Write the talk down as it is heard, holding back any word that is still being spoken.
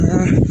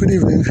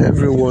Good evening,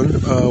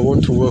 everyone. I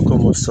want to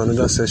welcome us to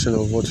another session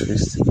of Word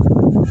Feast.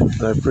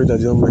 And I pray that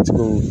the Almighty God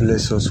will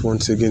bless us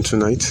once again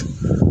tonight.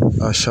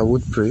 Shall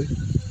we pray?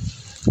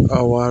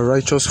 Our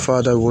righteous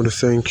Father, we want to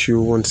thank you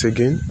once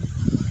again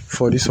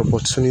for this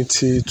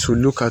opportunity to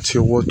look at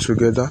your word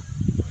together.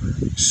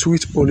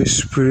 Sweet Holy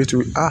Spirit,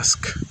 we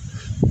ask,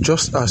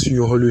 just as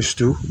you always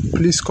do,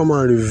 please come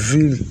and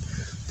reveal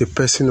the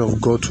person of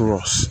God to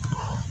us.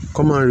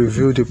 Come and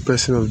reveal the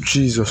person of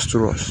Jesus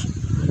to us.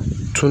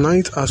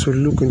 Tonight, as we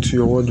look into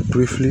your word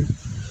briefly,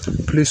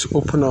 please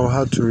open our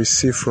heart to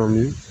receive from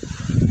you.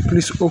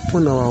 Please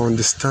open our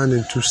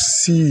understanding to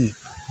see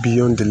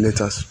beyond the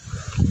letters.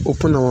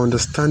 Open our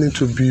understanding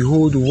to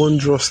behold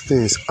wondrous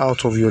things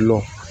out of your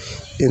law,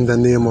 in the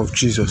name of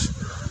Jesus.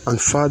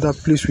 And Father,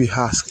 please we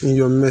ask in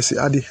your mercy,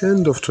 at the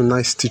end of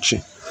tonight's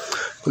teaching,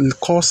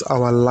 cause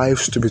our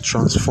lives to be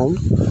transformed.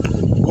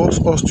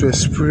 Cause us to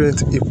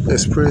experience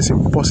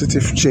a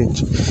positive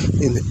change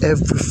in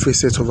every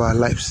facet of our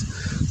lives.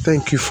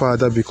 Thank you,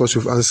 Father, because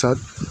you've answered.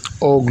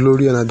 All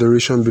glory and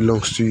adoration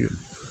belongs to you.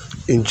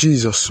 In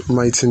Jesus'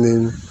 mighty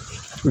name,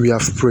 we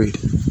have prayed.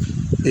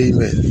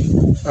 Amen.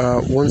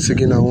 Once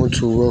again, I want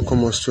to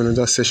welcome us to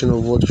another session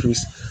of Word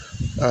Feast.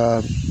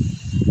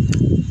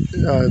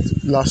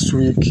 Last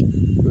week,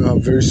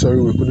 I'm very sorry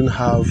we couldn't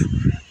have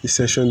the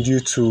session due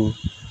to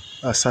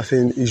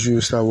certain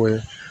issues that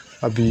were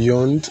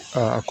beyond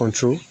our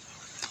control.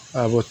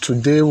 But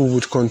today we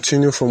would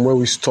continue from where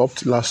we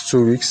stopped last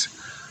 2 weeks.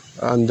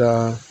 And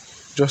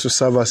just to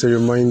serve as a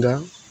reminder,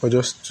 or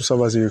just to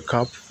serve as a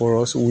recap for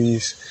us, we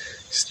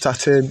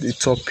started the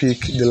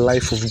topic, the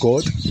life of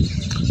God,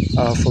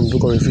 from the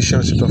book of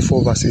Ephesians chapter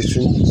 4 verse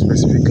 18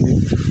 specifically.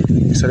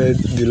 We started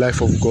the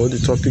life of God, the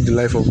topic, the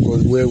life of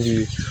God, where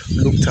we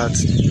looked at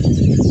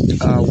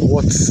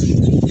what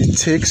it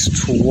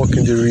takes to walk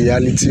in the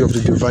reality of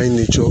the divine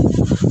nature.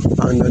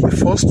 And the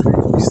first week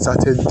we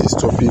started this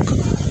topic,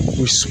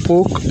 we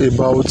spoke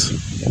about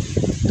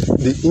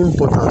the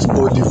importance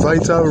or the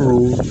vital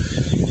role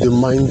the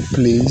mind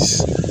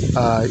plays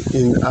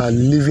in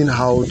living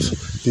out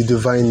the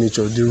divine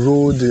nature, the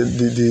role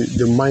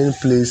the mind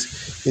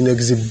plays in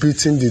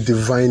exhibiting the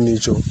divine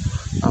nature.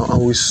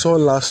 And we saw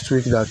last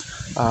week that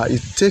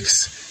it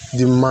takes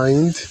the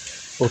mind,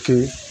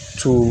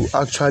 to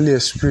actually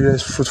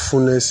experience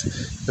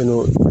fruitfulness, in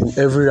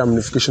every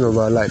ramification of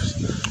our lives.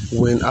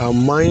 When our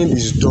mind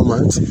is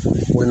dormant,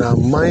 when our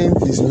mind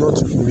is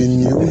not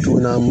renewed,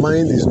 when our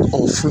mind is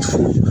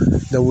unfruitful,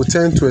 then we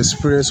tend to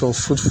experience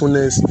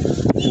unfruitfulness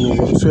in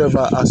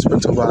whatsoever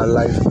aspect of our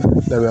life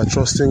that we are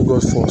trusting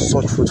God for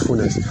such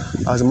fruitfulness.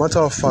 As a matter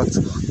of fact,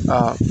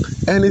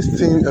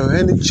 anything or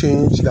any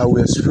change that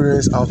we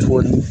experience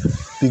outwardly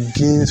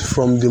begins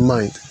from the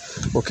mind.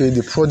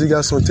 The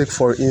prodigal son,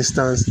 for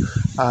instance,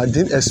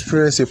 didn't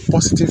experience a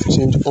positive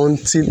change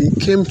until he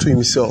came to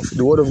himself.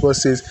 The word of God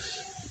says,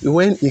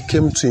 when he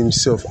came to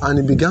himself and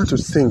he began to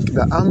think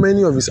that how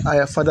many of his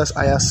father's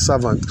hired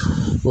servants,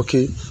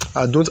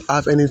 don't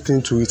have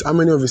anything to eat. How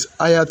many of his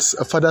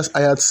father's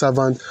hired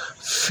servants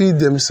feed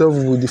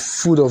themselves with the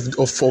food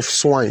of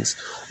swines?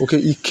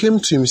 He came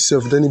to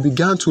himself. Then he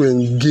began to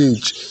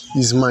engage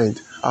his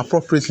mind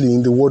appropriately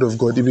in the word of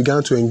God. He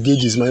began to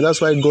engage his mind.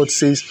 That's why God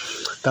says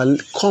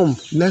that, come,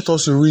 let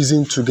us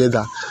reason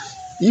together.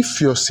 If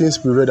your sins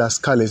be red as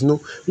scarlet,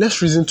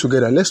 let's reason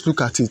together. Let's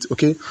look at it,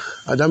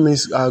 that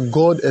means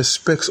God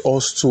expects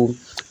us to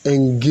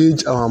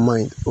engage our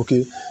mind,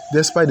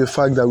 despite the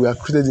fact that we are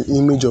created in the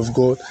image of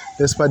God,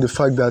 despite the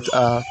fact that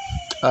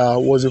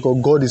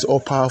God is all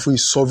powerful,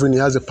 He's sovereign, He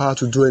has the power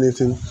to do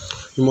anything.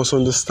 You must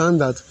understand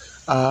that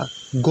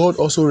God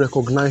also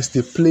recognized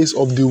the place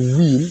of the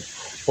will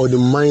or the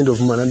mind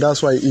of man, and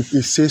that's why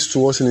it says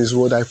to us in His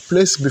word, I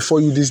place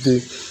before you this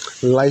day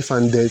life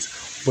and death.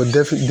 But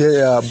then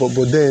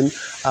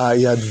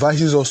He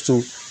advises us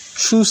to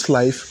choose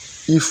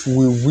life if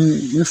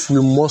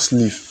we must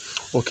live.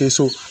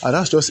 So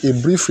that's just a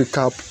brief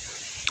recap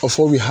of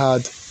what we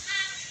had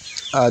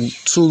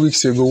 2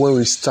 weeks ago when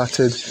we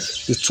started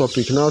the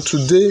topic. Now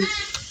today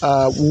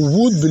we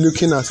would be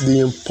looking at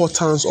the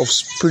importance of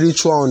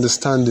spiritual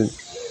understanding.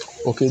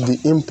 The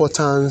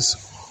importance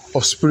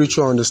of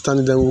spiritual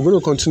understanding. Then we're going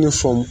to continue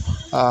from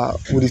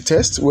with the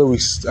text where we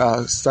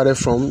started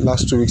from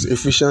last 2 weeks,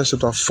 Ephesians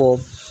chapter 4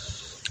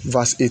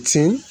 verse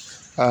 18.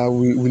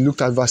 We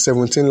looked at verse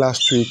 17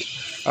 last week,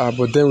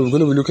 but then we're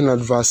going to be looking at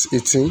verse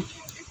 18,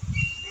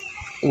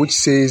 which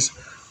says,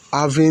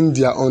 having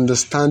their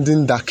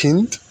understanding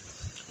darkened,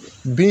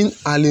 being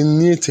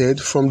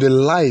alienated from the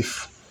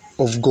life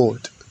of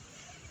God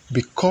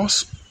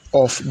because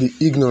of the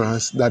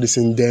ignorance that is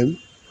in them,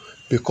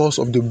 because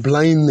of the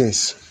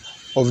blindness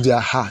of their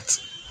heart.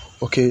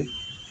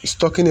 It's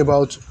talking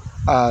about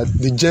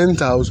the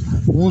Gentiles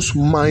whose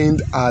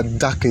mind are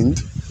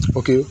darkened,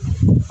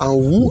 and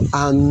who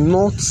are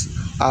not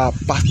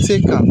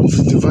partaker of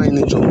the divine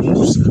nature,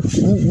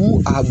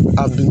 who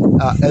have been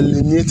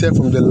alienated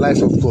from the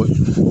life of God,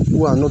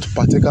 who are not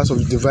partakers of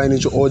the divine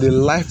nature or the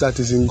life that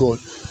is in God,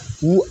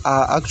 who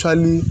are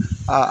actually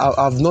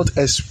have not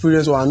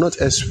experienced or are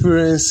not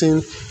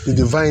experiencing the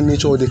divine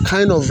nature or the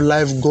kind of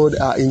life God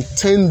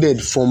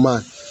intended for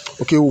man.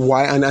 Okay,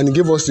 why? And he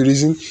gave us the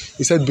reason.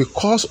 He said,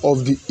 because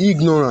of the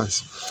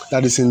ignorance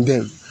that is in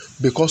them,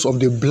 because of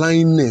the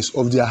blindness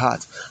of their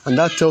heart. And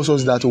that tells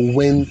us that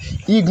when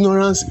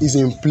ignorance is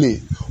in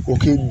play,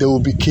 okay, there will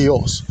be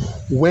chaos.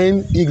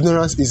 When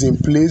ignorance is in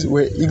place,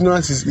 where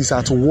ignorance is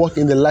at work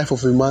in the life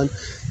of a man,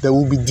 there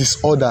will be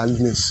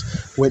disorderliness.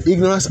 When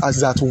ignorance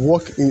is at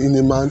work in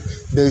a man,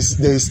 there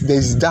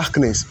is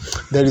darkness.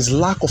 There is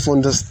lack of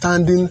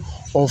understanding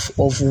of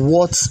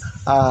what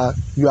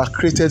you are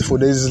created for.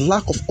 There is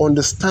lack of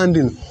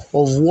understanding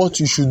of what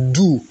you should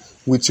do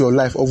with your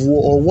life,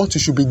 or what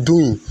you should be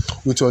doing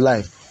with your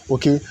life.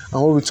 Okay,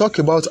 and when we talk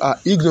about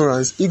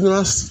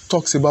ignorance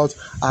talks about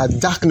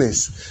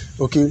darkness.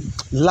 Okay,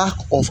 lack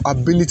of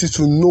ability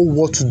to know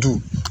what to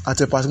do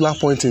at a particular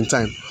point in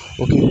time.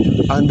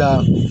 Okay, and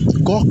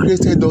God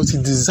created us, He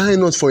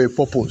designed us for a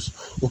purpose.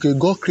 Okay,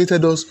 God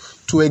created us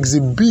to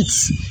exhibit,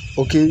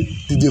 okay,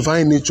 the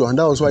divine nature, and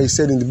that was why He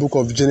said in the book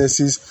of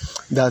Genesis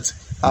that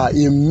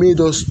He made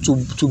us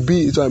to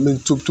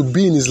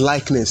be in His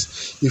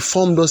likeness. He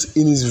formed us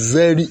in His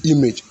very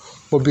image.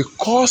 But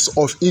because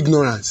of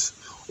ignorance,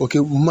 okay,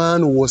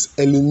 man was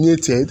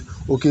alienated,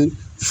 okay,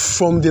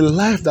 from the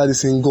life that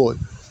is in God.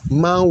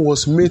 Man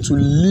was made to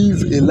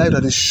live a life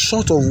that is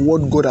short of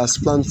what God has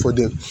planned for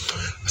them.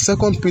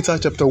 2 Peter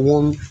chapter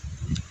 1,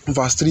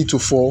 verse 3 to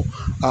 4,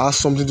 I have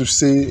something to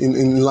say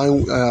in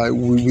line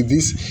with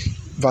this.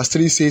 Verse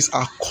 3 says,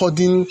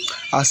 according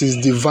as His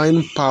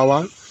divine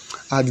power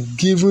had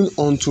given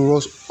unto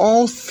us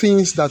all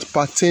things that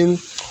pertain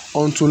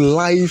unto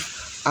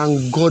life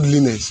and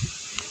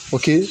godliness.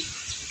 Okay?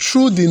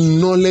 Through the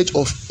knowledge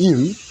of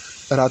Him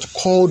that had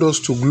called us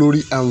to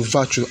glory and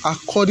virtue,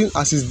 according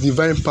as His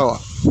divine power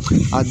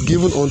had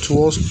given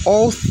unto us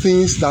all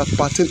things that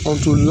pertain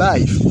unto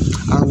life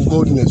and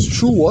godliness.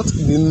 Through what?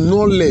 The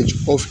knowledge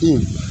of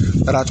Him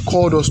that had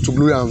called us to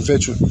glory and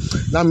virtue.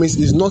 That means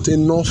it's not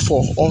enough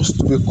for us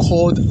to be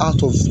called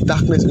out of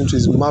darkness into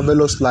His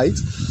marvelous light.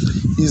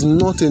 It's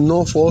not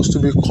enough for us to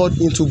be called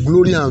into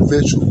glory and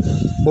virtue.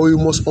 But we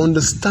must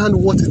understand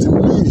what it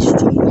means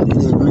to walk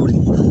in glory.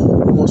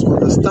 We must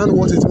understand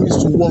what it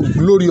means to walk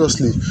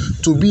gloriously,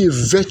 to be a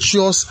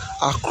virtuous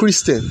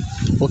Christian.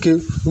 Okay,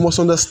 we must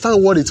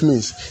understand what it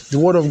means. The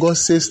Word of God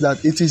says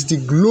that it is the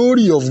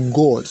glory of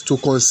God to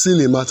conceal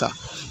a matter,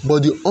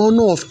 but the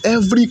honor of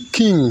every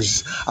king,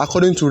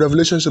 according to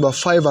Revelation chapter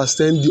 5 verse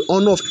 10, the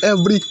honor of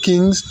every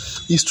king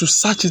is to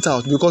search it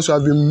out, because you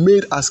have been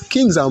made as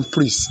kings and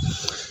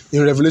priests.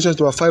 In Revelation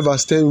chapter 5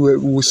 verse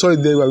 10, we saw it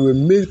there, where we were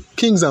made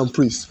kings and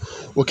priests.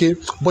 Okay,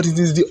 but it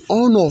is the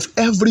honor of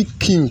every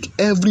king,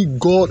 every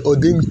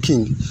God-ordained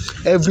king,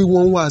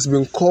 everyone who has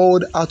been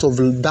called out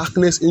of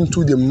darkness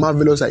into the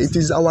marvelous light. It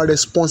is our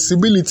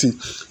responsibility,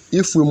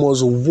 if we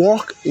must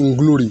walk in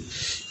glory,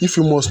 if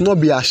we must not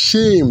be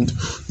ashamed,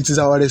 it is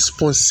our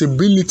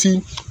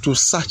responsibility to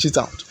search it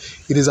out.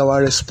 It is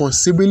our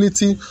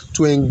responsibility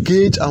to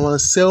engage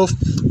ourselves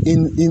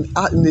in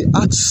the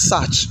art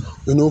search,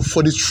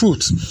 for the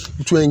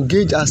truth, to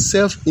engage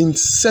ourselves in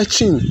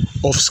searching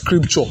of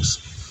scriptures,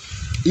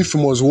 if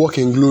we must walk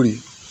in glory.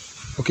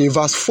 Okay,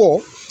 verse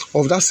 4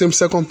 of that same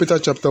 2 Peter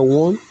chapter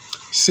 1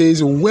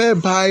 says,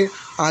 whereby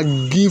are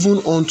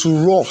given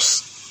unto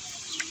us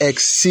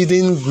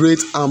exceeding great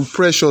and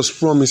precious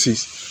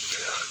promises,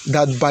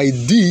 that by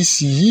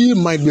this ye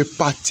might be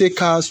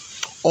partakers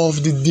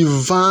of the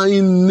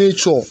divine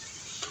nature,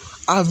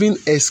 having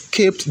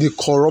escaped the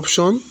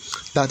corruption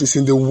that is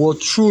in the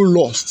world through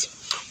lust.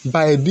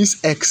 By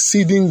these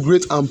exceeding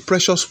great and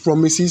precious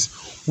promises,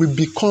 we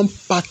become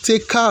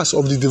partakers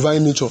of the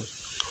divine nature.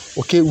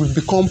 Okay, we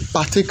become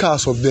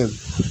partakers of them.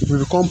 We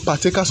become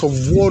partakers of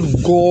what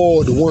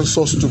God wants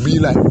us to be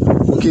like.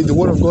 Okay, the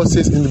Word of God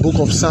says in the book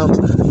of Psalms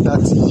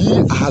that ye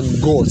are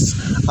gods,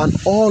 and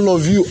all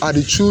of you are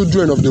the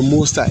children of the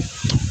Most High.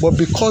 But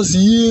because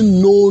ye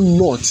know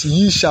not,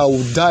 ye shall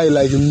die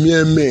like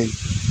mere men.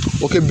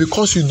 Okay,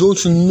 because you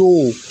don't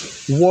know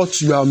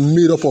what you are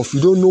made up of.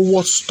 You don't know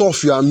what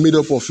stuff you are made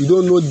up of. You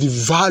don't know the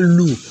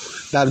value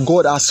that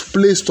God has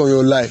placed on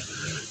your life.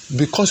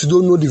 Because you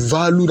don't know the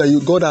value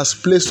that God has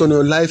placed on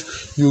your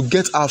life, you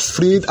get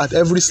afraid at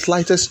every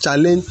slightest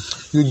challenge.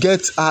 You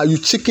get you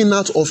chicken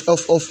out or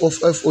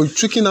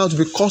chicken out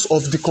because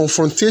of the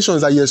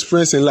confrontations that you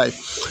experience in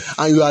life,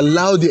 and you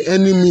allow the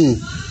enemy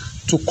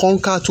to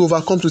conquer, to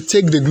overcome, to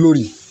take the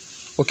glory.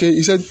 Okay,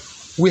 he said,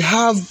 we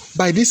have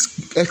by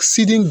these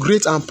exceeding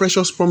great and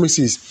precious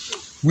promises,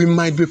 we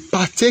might be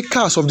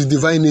partakers of the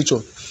divine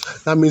nature.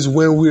 That means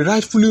when we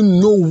rightfully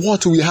know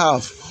what we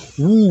have,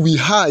 who we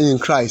are in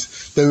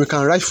Christ, then we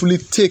can rightfully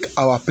take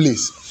our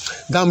place.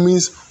 That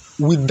means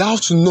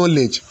without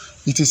knowledge,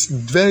 it is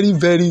very,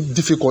 very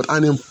difficult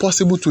and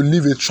impossible to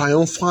live a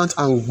triumphant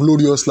and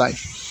glorious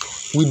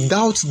life.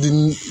 Without the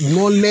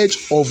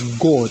knowledge of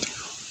God,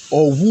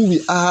 or who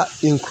we are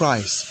in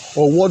Christ,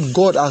 or what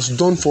God has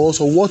done for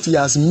us, or what He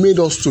has made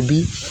us to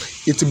be,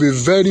 it will be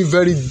very,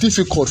 very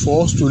difficult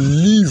for us to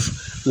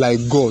live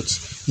like God.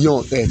 here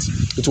on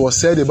earth. It was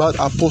said about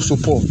Apostle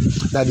Paul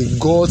that the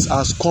God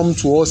has come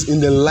to us in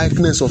the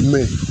likeness of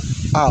men.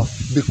 How?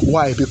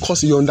 Why?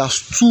 Because he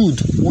understood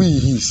who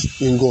he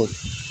is in God.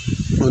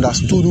 He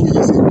understood who he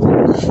is in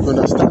God. He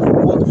understood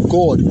what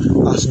God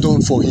has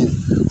done for him.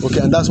 Okay,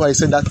 and that's why he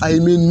said that I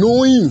may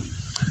know him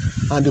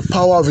and the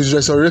power of his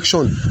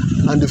resurrection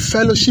and the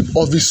fellowship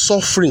of his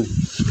suffering,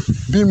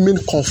 being made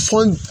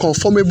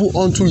conformable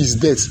unto his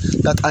death,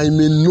 that I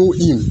may know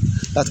him,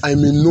 that I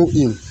may know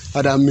him,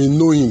 that I may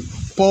know him.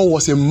 Paul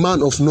was a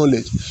man of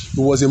knowledge. He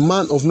was a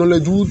man of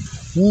knowledge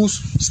who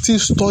still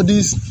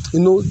studies,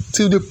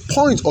 till the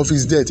point of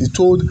his death. He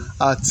told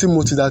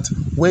Timothy that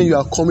when you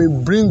are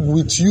coming, bring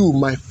with you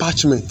my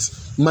parchment,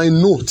 my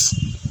notes.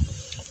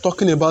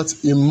 Talking about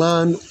a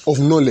man of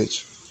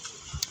knowledge.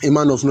 A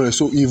man of knowledge.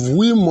 So if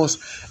we must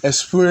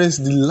experience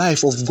the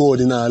life of God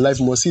in our life,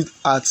 must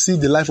see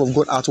the life of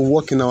God at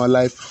work in our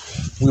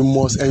life, we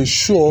must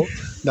ensure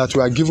that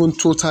we are given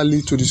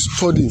totally to the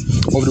study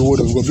of the Word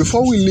of God.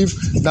 Before we leave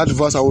that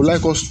verse, I would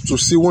like us to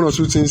see one or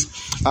two things.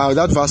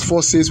 That verse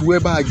 4 says,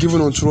 whereby are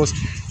given unto us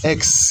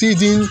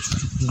exceeding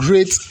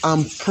great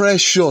and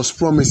precious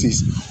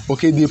promises.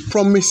 Okay, the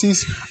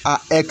promises are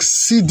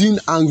exceeding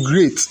and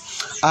great.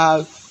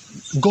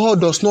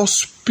 God does not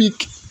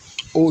speak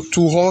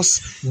to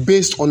us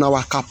based on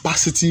our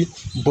capacity,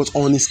 but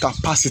on his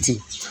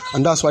capacity.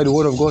 And that's why the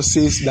Word of God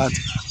says that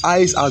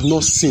eyes have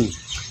not seen,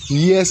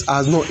 ears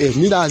has not heard,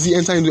 neither has he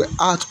entered into the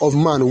heart of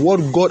man what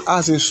God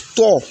has in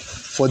store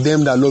for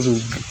them that love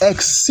him.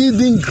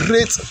 Exceeding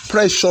great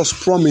precious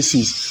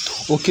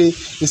promises. Okay,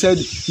 he said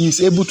he is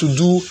able to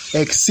do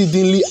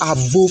exceedingly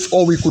above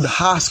all we could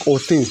ask or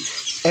think.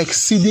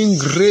 Exceeding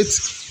great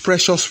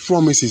precious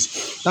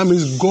promises. That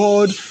means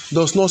God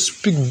does not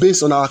speak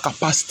based on our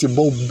capacity,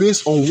 but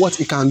based on what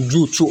he can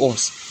do through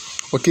us.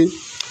 Okay,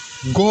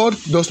 God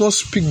does not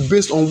speak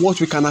based on what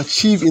we can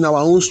achieve in our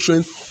own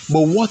strength,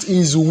 but what he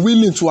is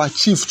willing to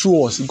achieve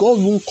through us. God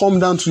won't come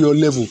down to your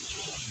level.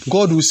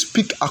 God will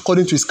speak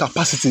according to his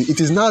capacity.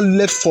 It is now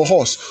left for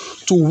us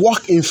to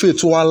walk in faith,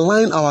 to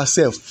align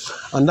ourselves.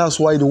 And that's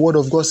why the Word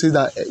of God says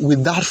that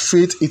without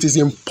faith, it is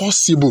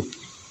impossible.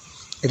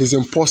 It is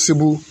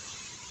impossible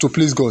to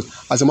please God.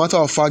 As a matter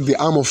of fact, the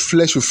arm of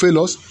flesh will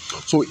fail us.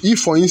 So if,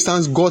 for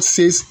instance, God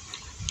says,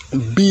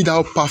 be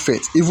thou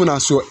perfect, even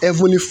as your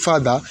heavenly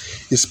Father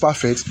is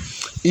perfect,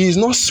 he is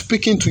not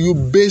speaking to you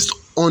based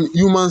on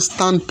human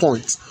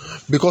standpoint,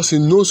 because he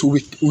knows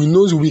we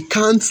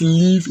can't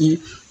live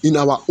in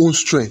our own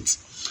strength.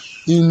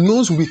 He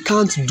knows we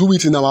can't do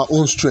it in our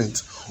own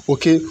strength.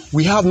 Okay,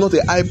 we have not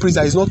a high priest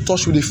that is not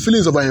touched with the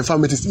feelings of our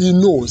infirmities. He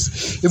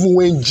knows. Even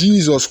when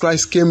Jesus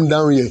Christ came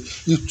down here,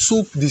 he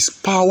took this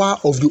power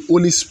of the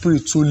Holy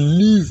Spirit to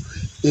live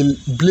a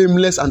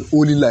blameless and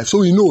holy life.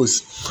 So he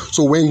knows.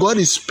 So when God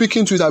is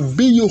speaking to you that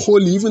be you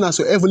holy, even as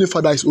your heavenly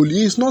Father is holy,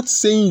 he is not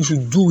saying you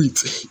should do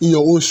it in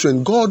your own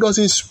strength. God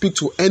doesn't speak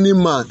to any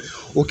man,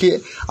 okay,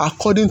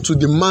 according to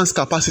the man's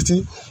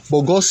capacity,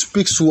 but God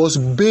speaks to us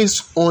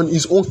based on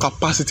his own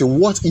capacity,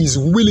 what he is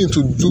willing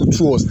to do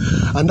to us.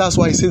 And that's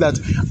why he said that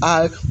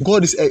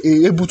God is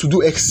able to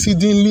do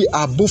exceedingly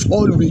above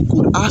all we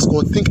could ask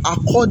or think,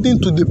 according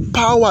to the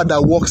power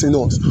that works in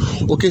us.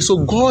 Okay,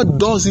 so God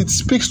does it,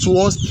 speaks to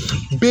us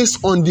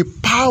based on the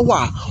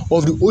power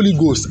of the Holy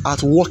Ghost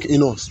at work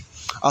in us.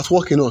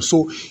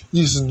 So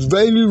it's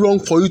very wrong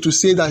for you to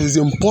say that it's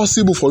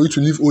impossible for you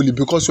to live holy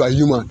because you are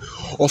human.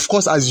 Of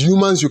course, as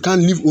humans, you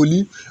can't live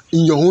holy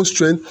in your own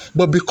strength,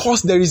 but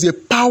because there is a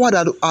power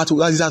that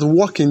is at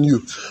work in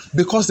you,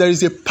 because there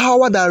is a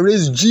power that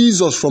raised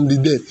Jesus from the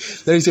dead,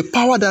 there is a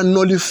power that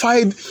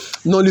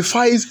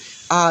nullifies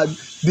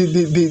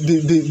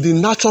the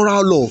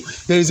natural law.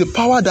 There is a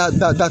power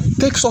that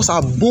takes us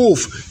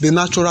above the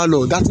natural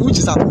law, that which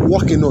is at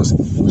work in us.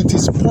 It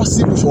is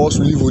possible for us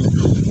to live holy.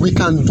 We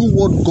can do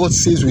what God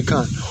says we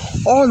can.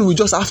 All we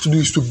just have to do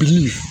is to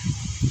believe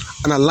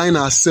and align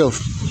ourselves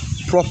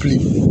properly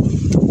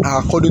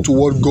according to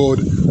what God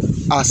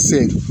has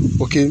said.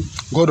 Okay,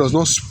 God does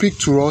not speak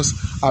to us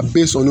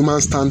based on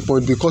human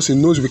standpoint, because he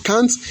knows we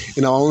can't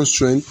in our own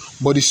strength,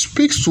 but he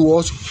speaks to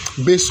us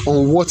based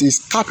on what is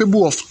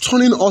capable of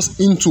turning us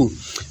into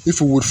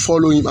if we would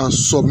follow him and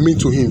submit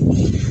to him.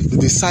 The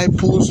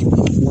disciples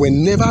were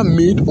never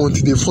made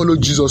until they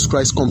followed Jesus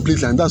Christ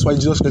completely, and that's why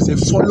Jesus Christ said,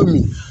 follow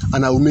me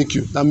and I will make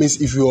you. That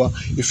means if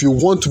you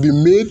want to be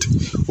made,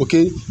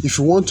 okay, if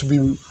you want to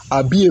be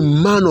a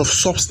man of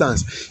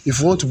substance, if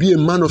you want to be a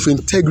man of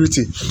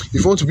integrity, if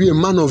you want to be a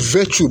man of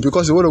virtue,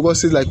 because the Word of God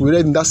says, like we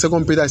read in that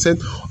 2 Peter, I said,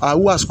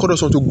 who has called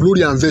us unto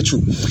glory and virtue.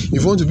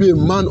 If you want to be a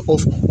man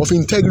of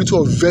integrity,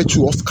 of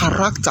virtue, of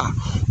character,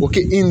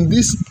 okay, in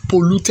this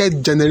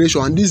polluted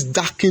generation and this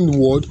darkened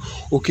world,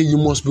 okay, you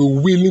must be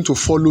willing to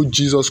follow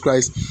Jesus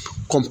Christ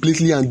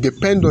completely and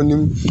depend on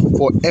him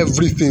for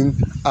everything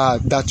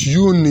that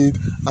you need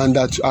and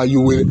that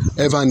you will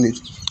ever need.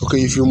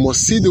 Okay, if you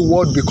must see the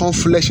word become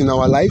flesh in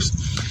our lives,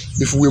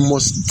 if we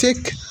must see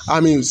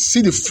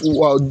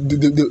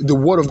the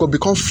word of God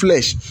become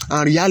flesh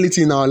and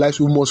reality in our lives,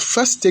 we must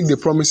first take the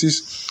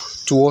promises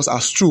to us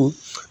as true,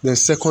 then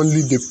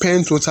secondly,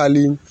 depend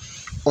totally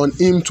on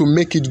him to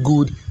make it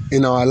good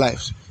in our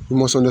lives. You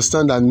must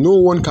understand that no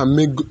one can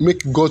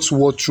make God's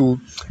word true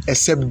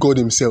except God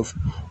himself.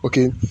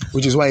 Okay,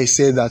 which is why he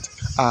said that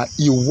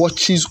he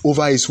watches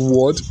over his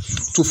word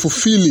to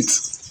fulfill it.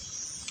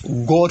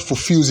 God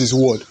fulfills his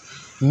word.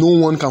 No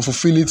one can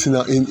fulfill it in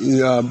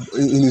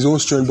his own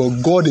strength,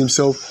 but God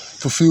himself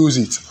fulfills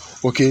it.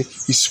 Okay,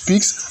 he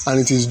speaks and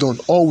it is done.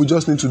 All we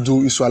just need to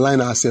do is to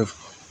align ourselves.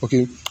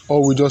 Okay,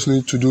 all we just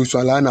need to do is to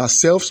align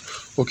ourselves,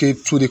 okay,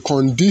 to the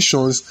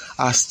conditions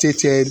as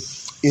stated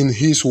in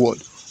his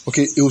word.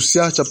 Okay,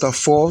 Hosea chapter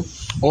 4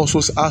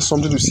 also has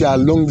something to say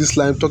along this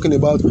line, talking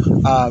about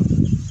the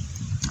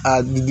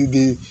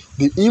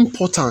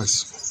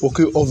importance,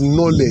 okay, of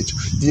knowledge,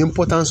 the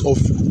importance of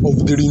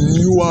the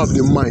renewal of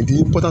the mind, the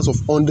importance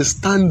of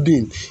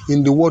understanding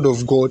in the word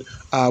of God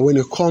when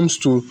it comes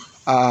to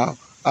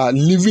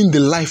living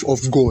the life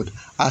of God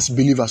as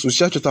believers. So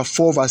chapter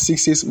 4 verse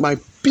 6 says, my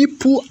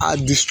people are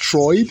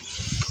destroyed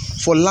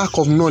for lack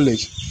of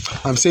knowledge.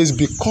 And says,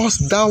 because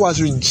thou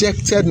hast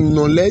rejected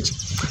knowledge,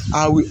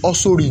 I will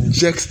also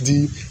reject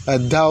thee,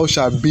 that thou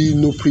shalt be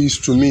no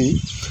priest to me.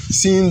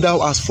 Seeing thou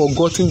hast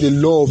forgotten the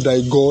law of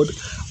thy God,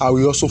 I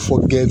will also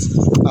forget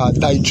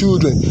thy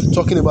children.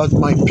 Talking about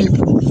my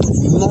people,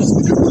 not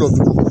the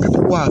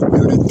people who have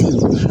been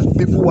redeemed,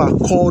 people who are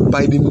called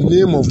by the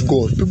name of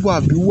God, people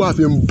who have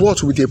been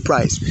bought with a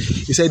price.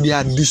 He said they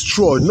are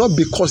destroyed, not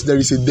because there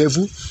is a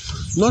devil,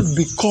 not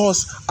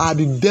because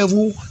the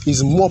devil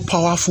is more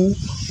powerful,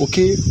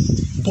 okay,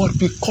 but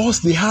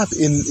because they have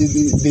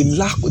they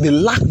lack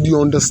the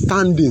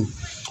understanding,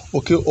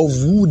 okay, of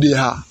who they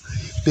are.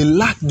 They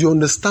lack the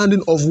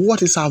understanding of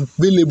what is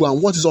available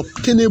and what is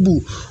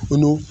obtainable,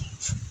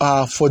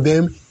 for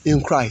them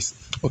in Christ.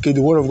 Okay,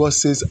 the word of God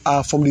says,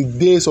 from the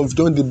days of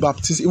John the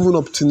Baptist, even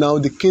up to now,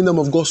 the kingdom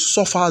of God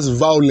suffers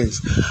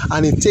violence,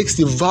 and it takes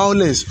the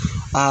violence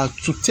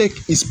to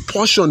take its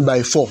portion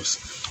by force.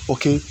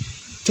 Okay,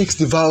 takes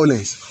the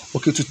violence,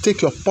 okay, to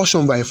take your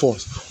portion by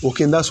force.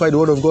 Okay, and that's why the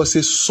word of God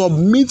says,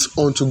 submit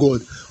unto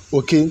God.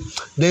 Okay,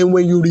 then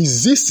when you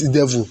resist the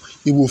devil,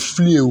 he will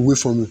flee away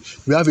from you.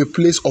 We have a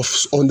place of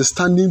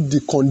understanding the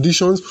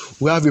conditions.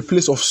 We have a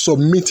place of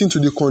submitting to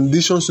the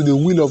conditions, to the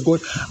will of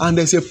God, and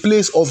there's a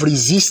place of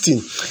resisting.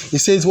 It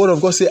says, the word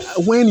of God says,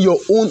 when your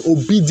own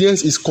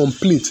obedience is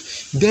complete,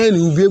 then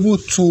you'll be able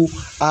to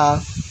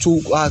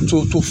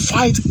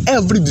fight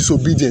every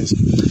disobedience.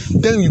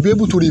 Then you'll be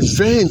able to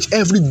revenge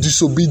every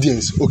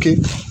disobedience. Okay,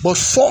 but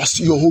first,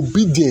 your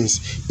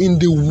obedience in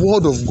the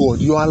word of God,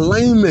 your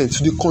alignment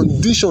to the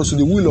conditions, to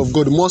the will of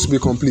God must be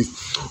complete.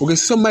 Okay,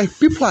 so my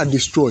people are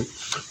destroyed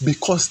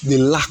because they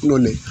lack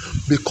knowledge,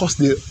 because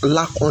they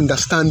lack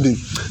understanding.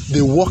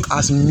 They walk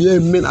as mere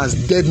men, as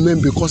dead men,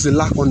 because they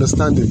lack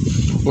understanding.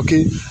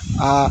 Okay,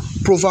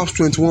 Proverbs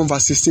 21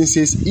 verse 16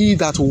 says, he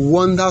that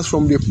wanders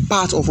from the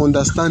path of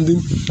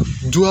understanding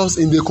dwells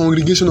in the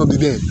congregation of the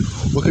dead.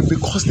 Okay,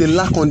 because they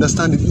lack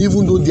understanding,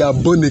 even though they are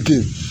born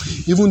again,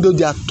 even though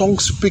they are tongue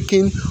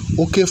speaking,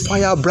 okay,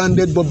 fire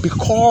branded, but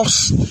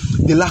because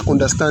they lack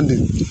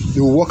understanding,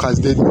 they will walk as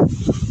dead men.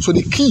 So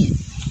the key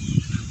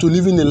to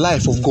living a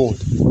life of God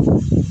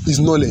is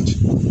knowledge,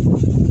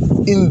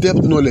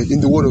 in-depth knowledge in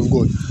the word of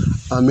God.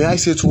 And may I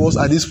say to us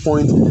at this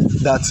point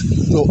that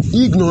your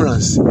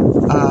ignorance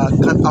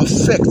can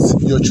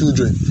affect your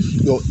children.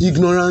 Your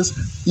ignorance,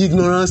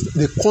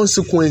 the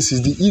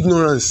consequences, the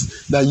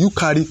ignorance that you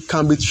carry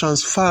can be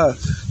transferred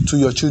to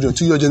your children,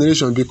 to your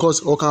generation,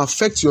 because it can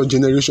affect your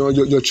generation,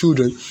 your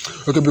children.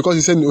 Okay, because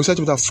he said in Hosea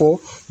chapter 4,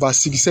 verse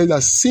 6, he said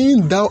that,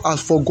 seeing thou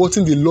hast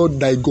forgotten the Lord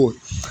thy God,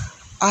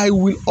 I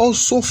will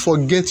also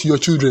forget your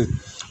children.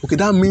 Okay,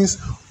 that means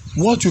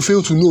what you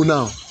fail to know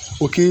now,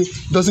 okay,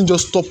 doesn't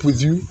just stop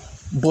with you,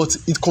 but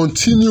it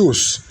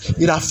continues.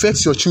 It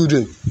affects your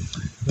children.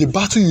 The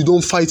battle you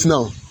don't fight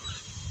now,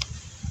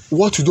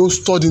 what you don't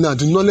study now,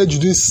 the knowledge you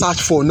didn't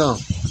search for now,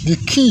 the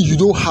key you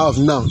don't have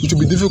now, it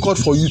will be difficult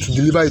for you to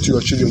deliver it to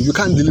your children. You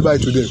can't deliver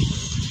it to them.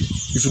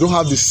 If you don't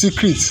have the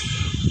secret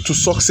to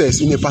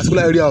success in a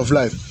particular area of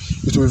life,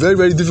 it will be very,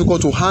 very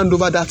difficult to hand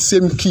over that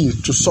same key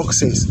to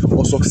success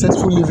or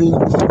successful living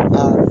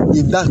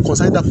in that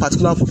concerning that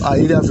particular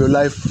area of your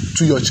life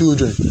to your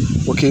children.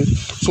 Okay,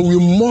 so we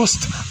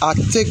must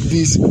take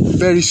this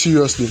very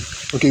seriously.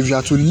 Okay, if you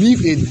are to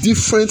live a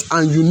different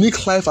and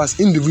unique life as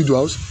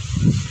individuals,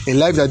 a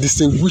life that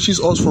distinguishes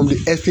us from the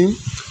heathen,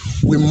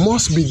 we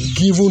must be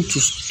given to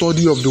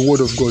study of the word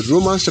of God.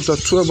 Romans chapter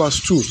 12 verse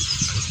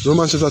 2.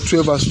 Romans chapter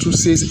 12 verse 2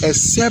 says,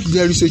 except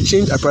there is a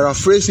change, I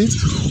paraphrase it,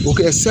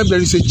 okay, except there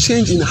is a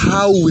change in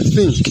how we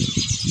think,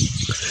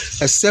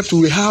 except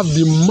we have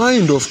the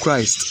mind of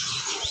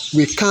Christ,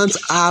 we can't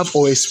have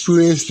or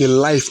experience the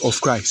life of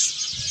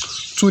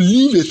Christ. To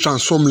live a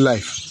transformed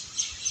life,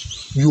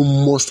 you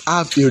must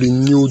have a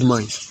renewed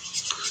mind.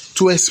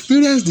 To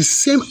experience the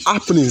same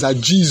happenings that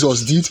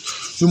Jesus did,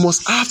 you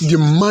must have the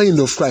mind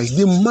of Christ.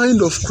 The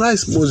mind of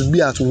Christ must be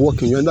at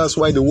work in you. And that's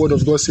why the word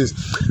of God says,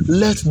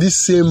 let this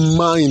same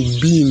mind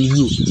be in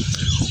you.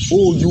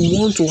 Oh, you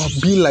want to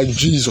be like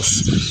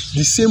Jesus.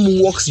 The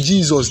same works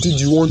Jesus did,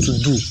 you want to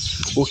do.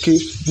 Okay,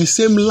 the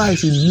same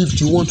life he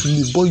lived, you want to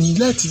live. But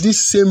let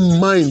this same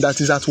mind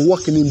that is at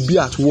work in him be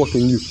at work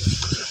in you.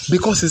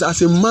 Because it's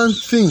as a man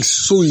thinks,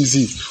 so is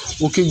he.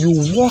 Okay, you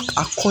walk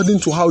according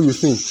to how you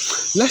think.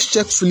 Let's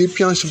check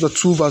Philippians chapter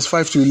 2, verse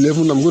 5 to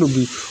 11. I'm going to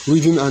be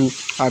reading and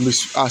I'll be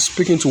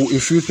speaking to a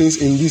few things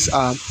in this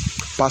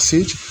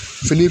passage.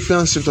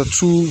 Philippians chapter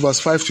 2, verse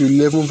 5 to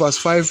 11. Verse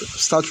 5,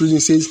 start reading,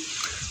 says,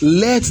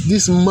 let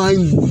this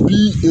mind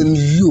be in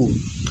you,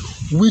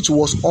 which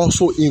was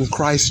also in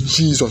Christ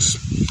Jesus.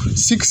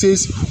 6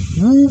 says,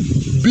 who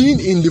being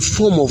in the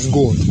form of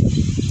God,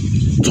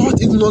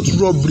 thought it not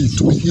robbery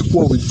to be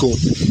equal with God.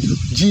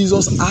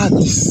 Jesus had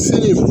the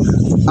same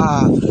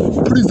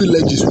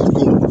privileges with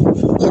God,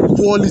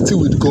 equality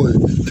with God,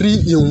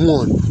 3 in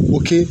 1.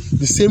 Okay,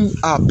 the same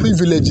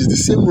privileges, the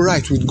same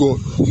right with God,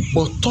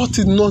 but thought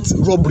it not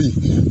robbery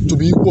to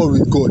be equal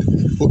with God.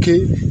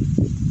 Okay,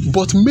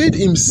 but made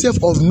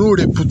himself of no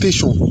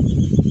reputation.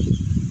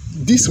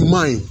 This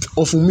mind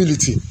of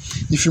humility,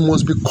 if you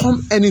must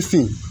become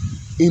anything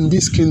in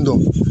this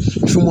kingdom,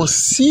 if you must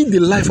see the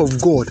life of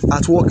God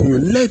at work in you,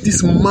 let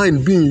this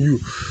mind be in you.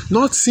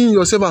 Not seeing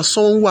yourself as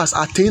someone who has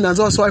attained, and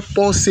that's why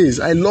Paul says,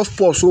 I love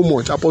Paul so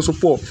much, Apostle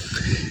Paul.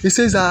 He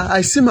says that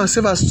I see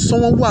myself as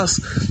someone who has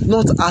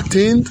not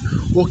attained,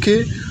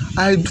 okay?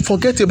 I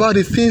forget about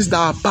the things that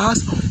are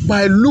past, but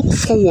I look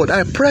forward.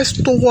 I press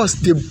towards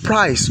the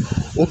prize,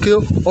 okay,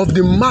 of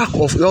the mark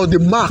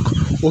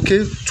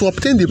okay, to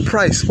obtain the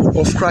prize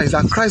of Christ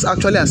that Christ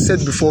actually has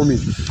set before me.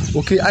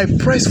 Okay, I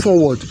press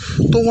forward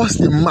towards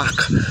the mark.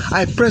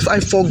 I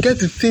forget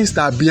the things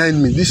that are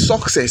behind me, the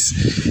success,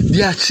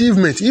 the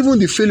achievement, even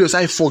the failures.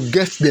 I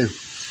forget them.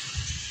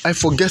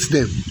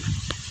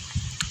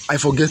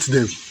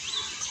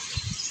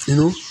 You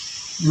know,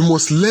 you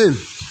must learn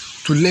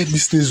to let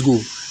these things go.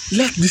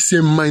 Let this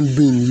same mind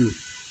be in you.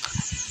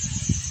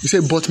 He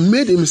said, but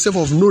made himself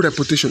of no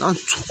reputation, and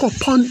took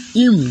upon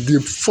him the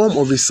form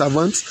of a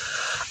servant,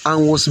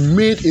 and was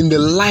made in the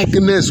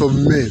likeness of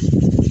men.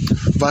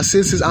 Verse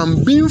 6 says,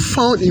 and being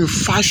found in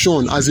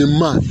fashion as a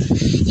man,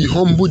 he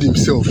humbled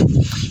himself.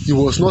 He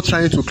was not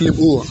trying to claim,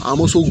 oh, I'm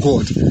also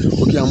God.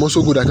 Okay, I'm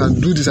also good. I can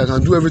do this. I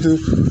can do everything.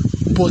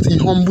 But he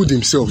humbled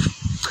himself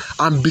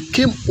and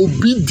became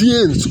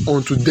obedient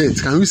unto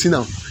death. Can we see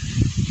now?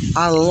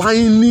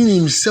 Aligning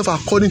himself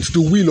according to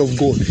the will of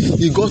God.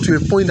 He got to a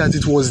point that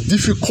it was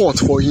difficult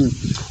for him.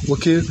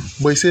 Okay,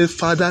 but he said,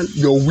 Father,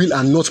 your will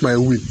and not my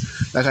will.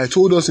 Like I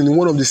told us in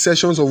one of the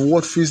sessions of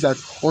Word Feast, that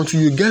until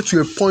you get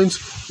to a point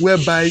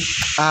whereby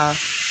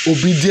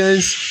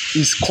obedience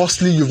is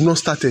costly, you've not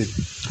started.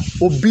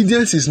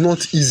 Obedience is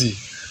not easy.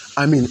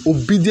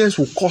 Obedience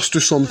will cost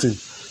you something.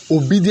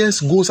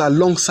 Obedience goes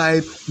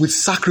alongside with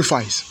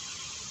sacrifice.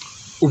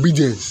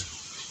 Obedience,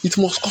 it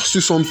must cost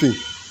you something.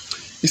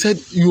 He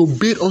said, you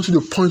obeyed unto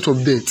the point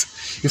of death.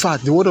 In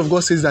fact, the word of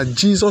God says that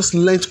Jesus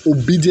learned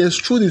obedience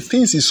through the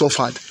things he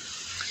suffered,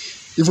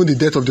 even the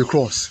death of the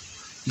cross.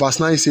 Verse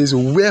 9 says,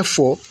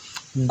 wherefore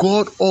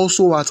God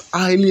also hath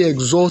highly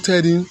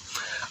exalted him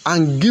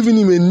and given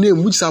him a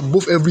name which is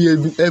above every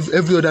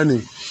other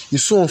name.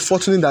 It's so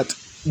unfortunate that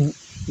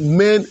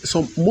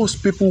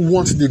most people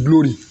want the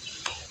glory,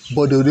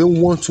 but they don't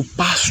want to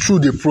pass through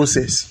the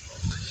process.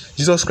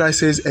 Jesus Christ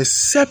says,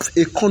 except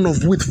a corn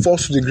of wheat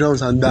falls to the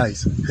ground and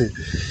dies,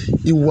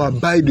 it will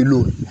abide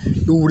alone.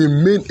 It will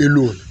remain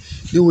alone.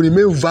 It will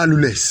remain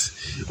valueless.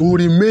 It will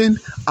remain,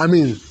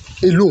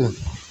 alone,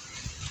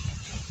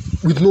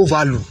 with no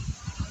value.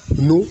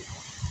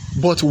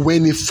 But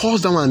when it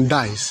falls down and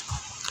dies,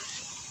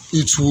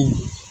 it will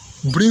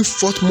bring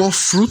forth more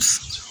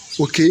fruits,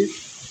 okay?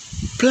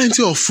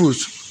 Plenty of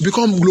fruit,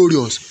 become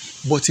glorious,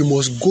 but it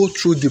must go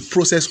through the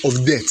process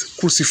of death,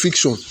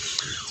 crucifixion.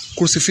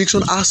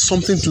 Crucifixion has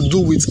something to do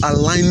with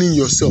aligning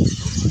yourself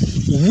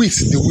with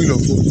the will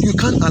of God. You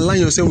can't align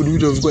yourself with the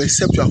will of God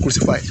except you are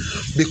crucified,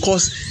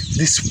 because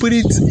the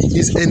spirit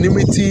is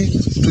enmity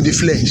to the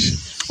flesh.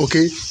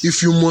 Okay,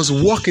 if you must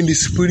walk in the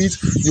spirit,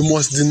 you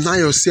must deny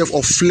yourself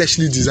of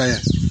fleshly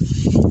desires.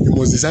 You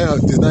must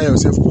deny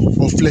yourself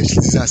of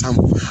fleshly desires.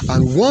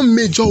 And one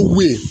major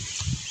way,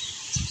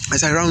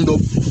 as I round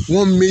up,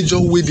 one major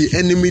way the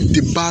enemy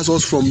debars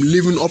us from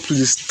living up to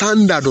the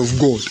standard of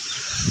God,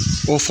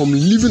 or from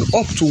living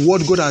up to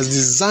what God has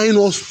designed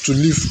us to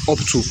live up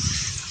to,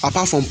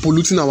 apart from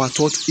polluting our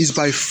thoughts, is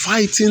by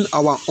fighting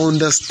our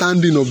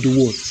understanding of the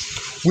word.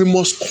 We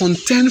must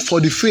contend for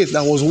the faith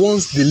that was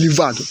once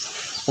delivered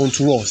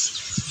unto us.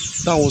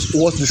 That was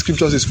what the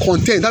scripture says.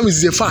 Contend, that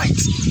means it's a fight.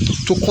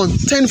 To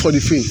contend for the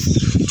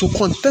faith, to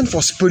contend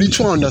for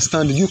spiritual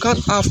understanding. You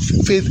can't have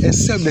faith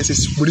except there's a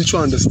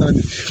spiritual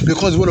understanding,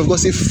 because the word of God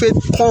says faith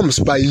comes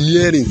by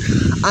hearing,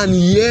 and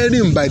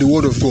hearing by the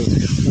word of God.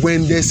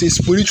 When there's a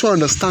spiritual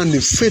understanding,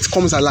 faith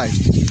comes alive.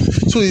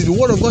 So the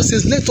word of God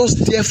says, let us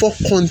therefore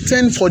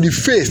contend for the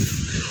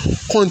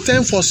faith,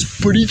 contend for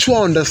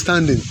spiritual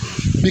understanding.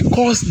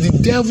 because the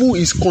devil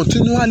is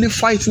continually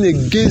fighting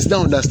against that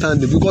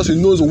understanding, because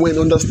he knows when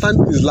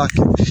understanding is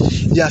lacking,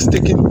 he has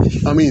taken,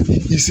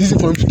 it's easy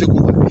for him to take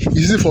over. It's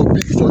easy for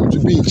him to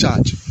be in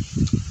charge.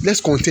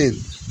 Let's contend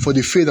for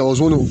the faith that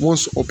was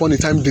once upon a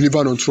time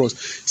delivered unto us.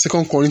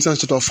 2 Corinthians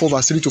chapter 4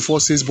 verse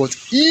 3-4 says, but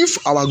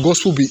if our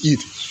gospel be hid,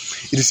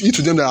 it is hid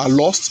to them that are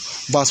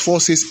lost. Verse 4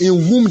 says,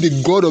 in whom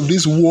the God of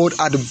this world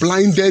hath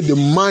blinded the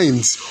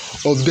minds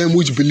of them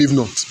which believe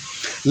not,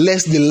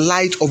 lest the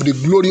light of the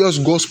glorious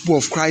gospel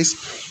of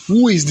Christ,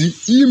 who is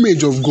the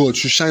image of God,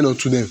 should shine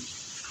unto them.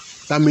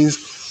 That means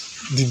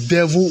the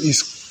devil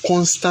is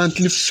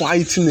constantly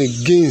fighting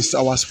against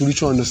our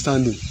spiritual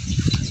understanding.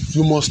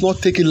 You must not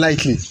take it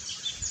lightly.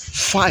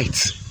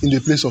 Fight in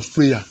the place of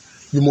prayer.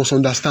 You must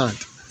understand.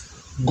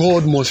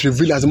 God must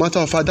reveal. As a matter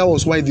of fact, that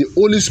was why the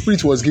Holy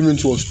Spirit was given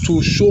to us,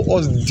 to show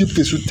us deep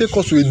things, to take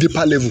us to a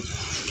deeper level.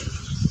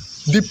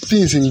 Deep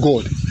things in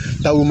God,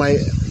 that we might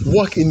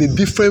walk in a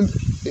different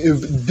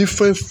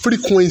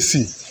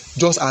frequency,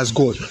 just as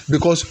God,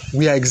 because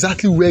we are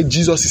exactly where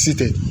Jesus is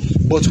seated.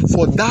 But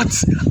for that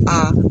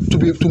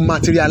to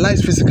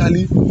materialize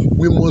physically,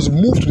 we must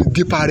move to the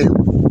deeper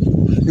realm.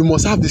 You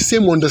must have the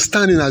same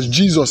understanding as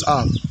Jesus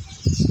have.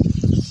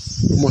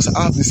 You must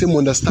have the same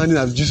understanding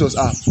as Jesus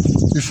have.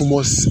 If we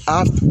must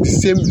have the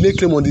same, lay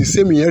claim on the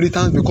same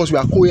inheritance, because we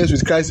are co-heirs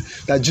with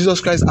Christ that Jesus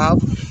Christ have,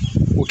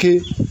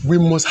 okay, we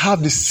must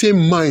have the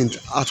same mind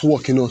at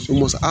work in us. We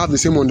must have the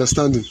same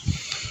understanding.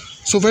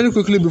 So very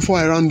quickly before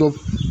I round up,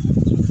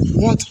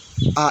 what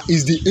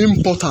is the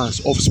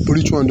importance of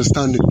spiritual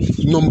understanding?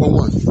 Number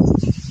one,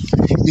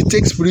 it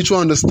takes spiritual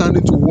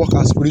understanding to walk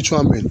as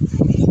spiritual men.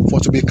 For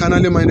to be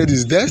carnally minded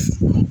is death,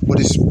 but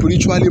the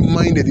spiritually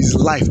minded is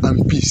life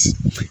and peace.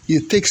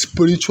 It takes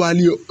spiritual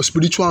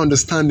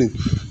understanding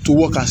to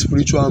walk as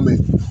spiritual men.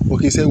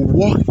 Okay, say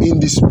walk in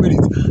the spirit,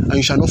 and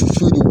you shall not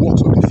fulfill the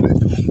works of the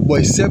flesh. But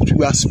except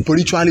we are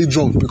spiritually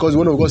drunk, because the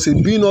word of God says,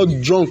 "Be not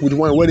drunk with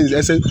wine, wherein is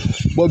essence,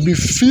 but be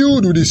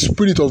filled with the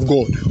Spirit of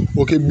God."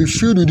 Okay, be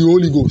filled with the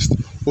Holy Ghost.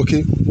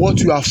 Okay, what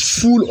you are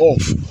full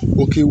of,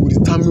 okay, will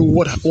determine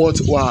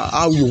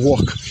how you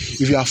walk.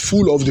 If you are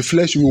full of the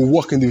flesh, you will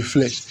walk in the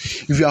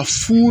flesh. If you are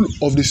full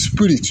of the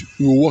Spirit,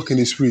 you will walk in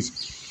the Spirit.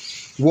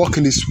 Walk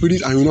in the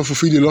Spirit, and you will not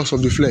fulfill the lusts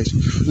of the flesh.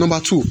 Number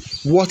two,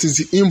 what is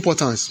the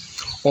importance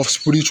of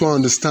spiritual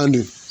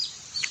understanding?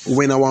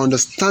 When our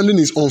understanding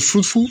is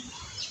unfruitful,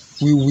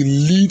 we will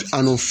lead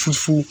an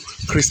unfruitful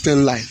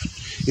Christian life.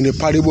 In the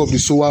parable of the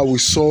sower, we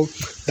saw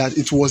that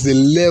it was the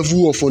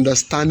level of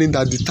understanding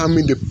that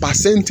determined the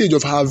percentage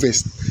of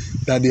harvest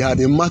that they had.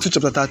 In Matthew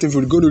chapter 13, if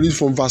we're going to read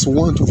from verse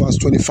 1 to verse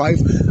 25,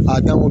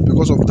 downward,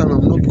 because of time,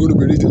 I'm not going to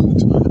be reading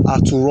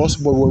to us,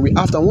 but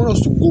I want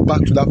us to go back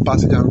to that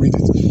passage and read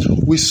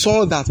it. We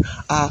saw that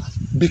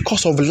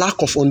because of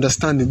lack of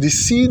understanding, the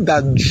seed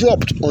that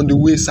dropped on the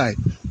wayside,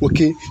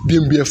 okay,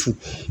 being bearful.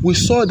 We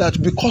saw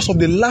that because of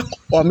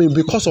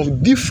because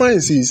of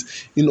differences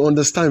in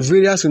understanding,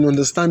 various in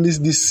understanding,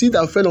 the seed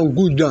that fell on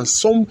good ground,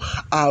 some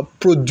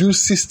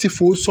produce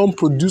 60-fold, some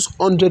produce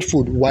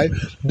 100-fold. Why?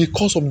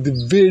 Because of the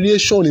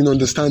variation in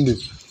understanding.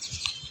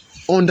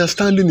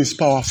 Understanding is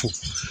powerful.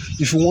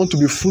 If you want to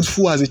be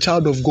fruitful as a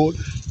child of God,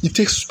 it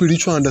takes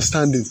spiritual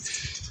understanding.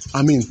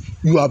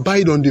 You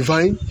abide on the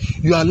vine.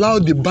 You allow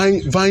the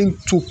vine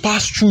to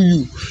pass through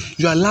you.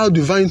 You allow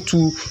the vine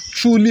to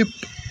truly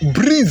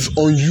breathe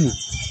on you.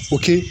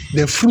 Okay,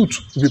 the fruit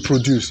will be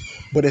produced.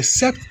 But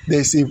except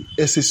there's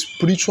a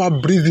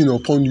spiritual breathing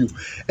upon you,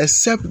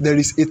 except there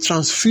is a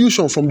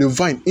transfusion from the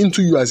vine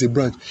into you as a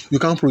branch, you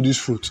can't produce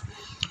fruit.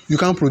 You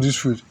can't produce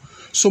fruit.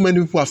 So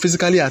many people are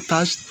physically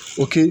attached,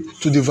 okay,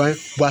 to the vine,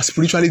 but are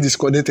spiritually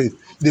disconnected.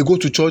 They go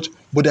to church,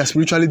 but they are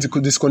spiritually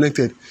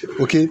disconnected.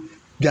 Okay,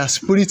 their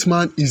spirit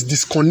man is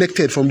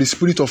disconnected from the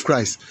Spirit of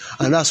Christ,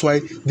 and that's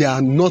why they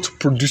are not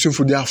producing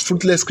fruit. They are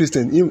fruitless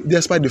Christians,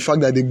 despite the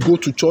fact that they go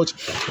to church,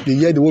 they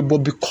hear the word, but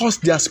because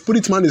their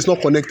spirit man is not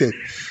connected,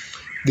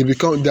 they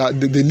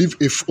lead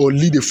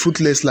a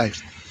fruitless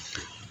life.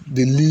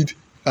 They lead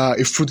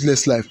a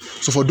fruitless life.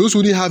 So for those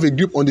who didn't have a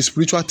grip on the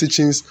spiritual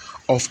teachings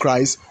of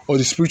Christ or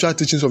the spiritual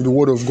teachings of the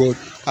Word of God,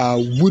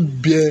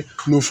 would bear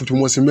no fruit.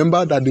 We must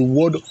remember that the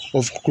Word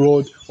of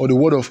God or the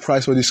Word of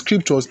Christ or the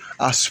Scriptures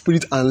are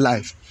spirit and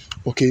life.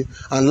 Okay.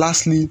 And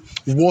lastly,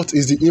 what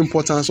is the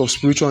importance of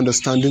spiritual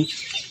understanding?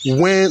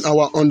 When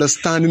our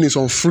understanding is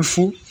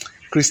unfruitful,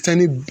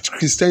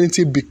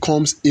 Christianity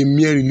becomes a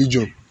mere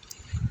religion.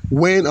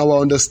 When our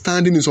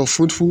understanding is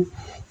unfruitful,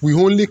 we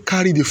only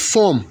carry the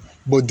form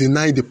but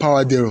deny the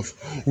power thereof.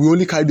 We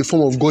only carry the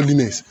form of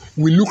godliness.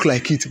 We look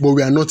like it, but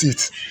we are not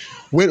it.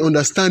 When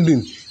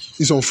understanding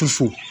is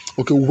unfruitful,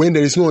 okay, when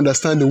there is no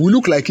understanding, we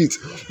look like it,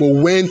 but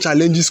when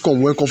challenges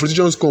come, when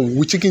confrontations come,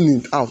 we chicken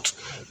it out.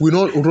 We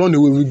not run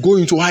away, we go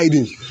into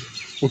hiding.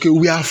 Okay,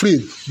 we are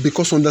afraid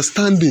because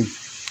understanding,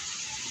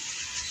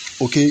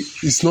 okay,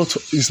 it's not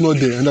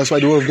there. And that's why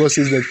the Word of God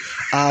says that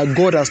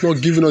God has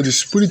not given us the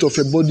spirit of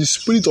fear, but the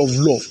spirit of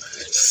love,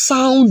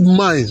 sound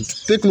mind,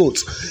 take note,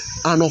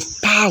 and of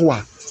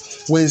power.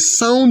 When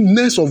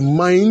soundness of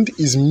mind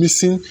is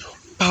missing,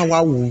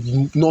 power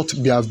will not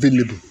be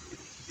available.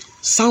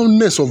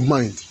 Soundness of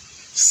mind.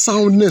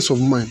 Soundness of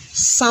mind.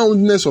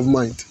 Soundness of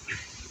mind.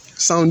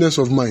 Soundness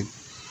of mind.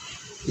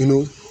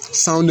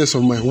 Soundness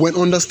of mind. When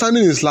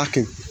understanding is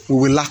lacking, we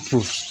will lack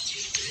proofs.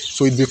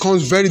 So it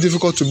becomes very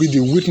difficult to be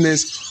the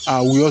witness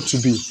we ought to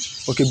be.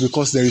 Okay,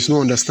 because there is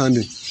no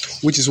understanding.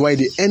 Which is why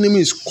the enemy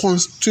is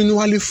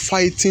continually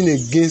fighting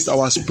against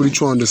our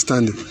spiritual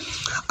understanding.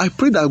 I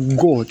pray that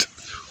God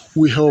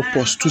will help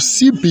us to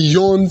see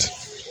beyond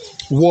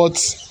what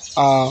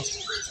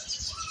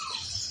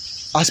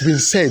has been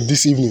said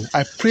this evening.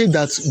 I pray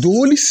that the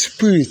Holy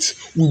Spirit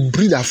will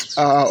breathe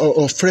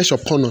afresh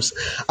upon us.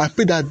 I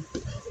pray that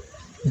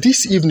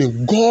this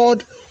evening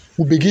God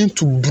will begin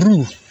to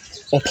brew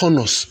upon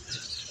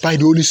us by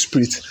the Holy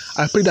Spirit.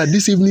 I pray that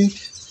this evening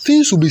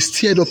things will be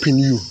stirred up in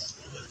you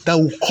that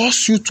will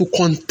cause you to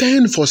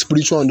contend for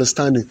spiritual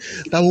understanding,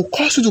 that will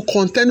cause you to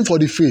contend for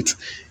the faith.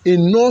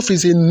 Enough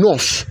is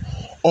enough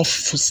of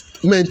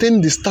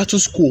maintaining the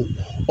status quo,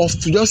 of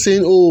just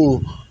saying,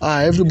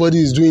 everybody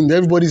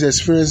is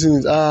experiencing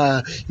it.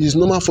 It's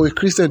normal for a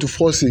Christian to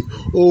fall sick.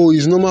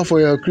 It's normal for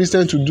a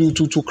Christian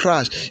to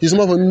crash. It's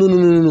normal for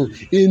no.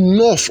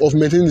 Enough of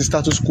maintaining the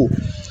status quo.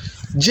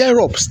 Gear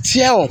up,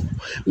 stir up.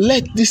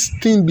 Let this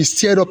thing be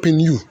stirred up in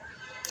you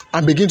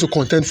and begin to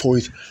contend for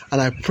it.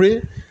 And I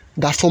pray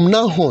that from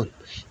now on,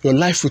 your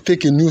life will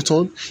take a new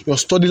turn, your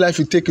study life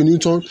will take a new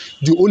turn,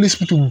 the Holy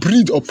Spirit will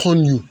breathe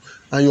upon you,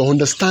 and your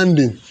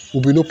understanding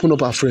will be opened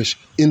up afresh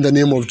in the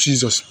name of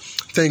Jesus.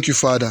 Thank you,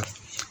 Father.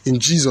 In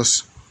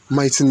Jesus'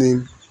 mighty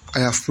name, I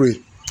have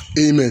prayed.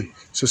 Amen.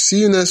 So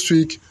see you next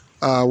week.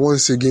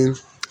 Once again,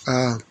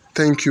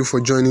 thank you for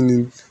joining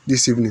in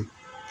this evening.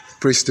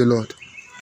 Praise the Lord.